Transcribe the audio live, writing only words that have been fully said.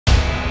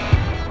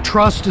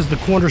Trust is the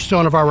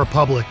cornerstone of our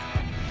republic.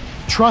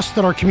 Trust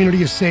that our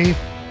community is safe.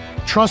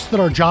 Trust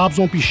that our jobs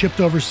won't be shipped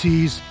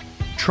overseas.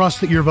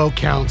 Trust that your vote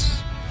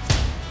counts.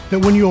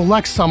 That when you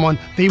elect someone,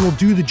 they will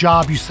do the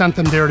job you sent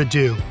them there to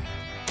do.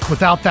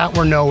 Without that,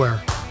 we're nowhere.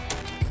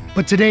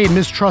 But today,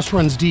 mistrust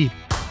runs deep.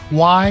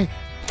 Why?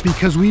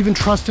 Because we've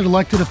entrusted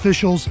elected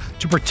officials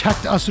to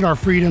protect us and our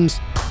freedoms,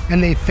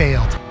 and they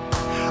failed.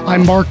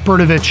 I'm Mark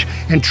Brnovich,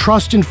 and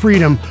trust and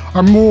freedom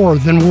are more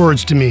than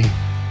words to me.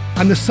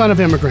 I'm the son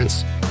of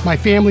immigrants. My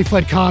family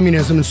fled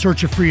communism in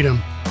search of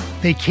freedom.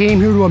 They came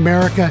here to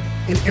America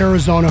in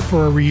Arizona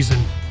for a reason.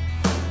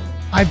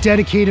 I've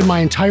dedicated my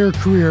entire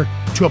career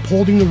to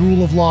upholding the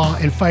rule of law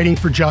and fighting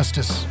for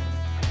justice.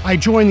 I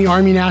joined the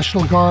Army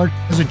National Guard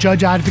as a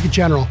Judge Advocate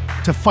General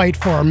to fight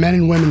for our men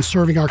and women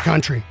serving our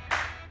country.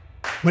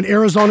 When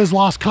Arizona's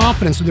lost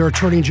confidence in their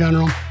Attorney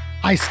General,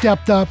 I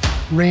stepped up,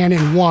 ran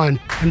and won,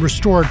 and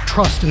restored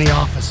trust in the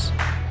office.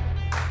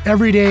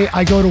 Every day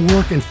I go to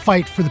work and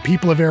fight for the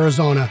people of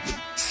Arizona,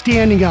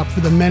 standing up for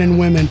the men and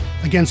women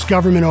against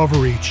government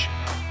overreach,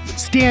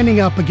 standing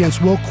up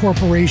against woke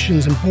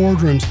corporations and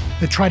boardrooms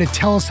that try to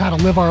tell us how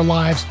to live our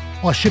lives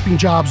while shipping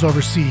jobs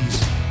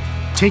overseas,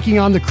 taking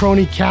on the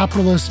crony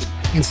capitalist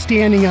and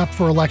standing up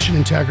for election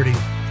integrity.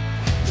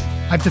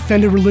 I've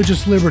defended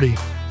religious liberty,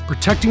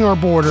 protecting our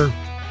border,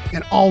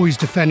 and always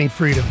defending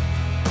freedom.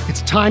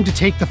 It's time to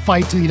take the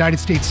fight to the United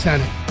States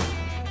Senate.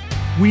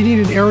 We need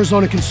an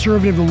Arizona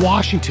conservative in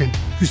Washington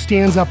who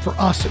stands up for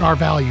us and our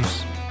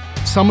values.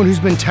 Someone who's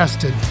been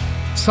tested,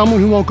 someone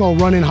who won't go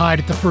run and hide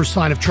at the first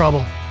sign of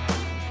trouble.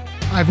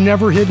 I've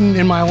never hidden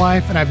in my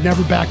life, and I've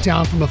never backed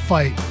down from a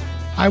fight.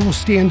 I will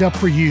stand up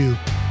for you,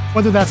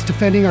 whether that's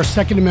defending our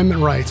Second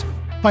Amendment rights,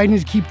 fighting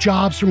to keep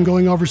jobs from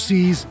going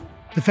overseas,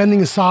 defending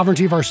the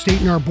sovereignty of our state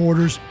and our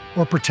borders,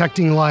 or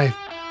protecting life.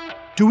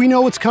 Do we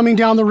know what's coming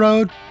down the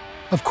road?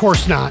 Of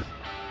course not.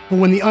 But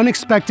when the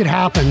unexpected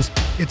happens,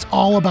 it's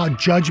all about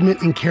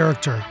judgment and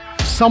character.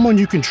 Someone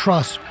you can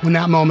trust when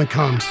that moment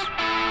comes.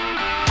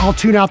 I'll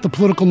tune out the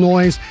political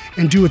noise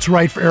and do what's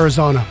right for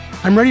Arizona.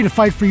 I'm ready to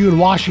fight for you in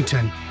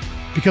Washington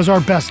because our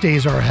best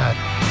days are ahead.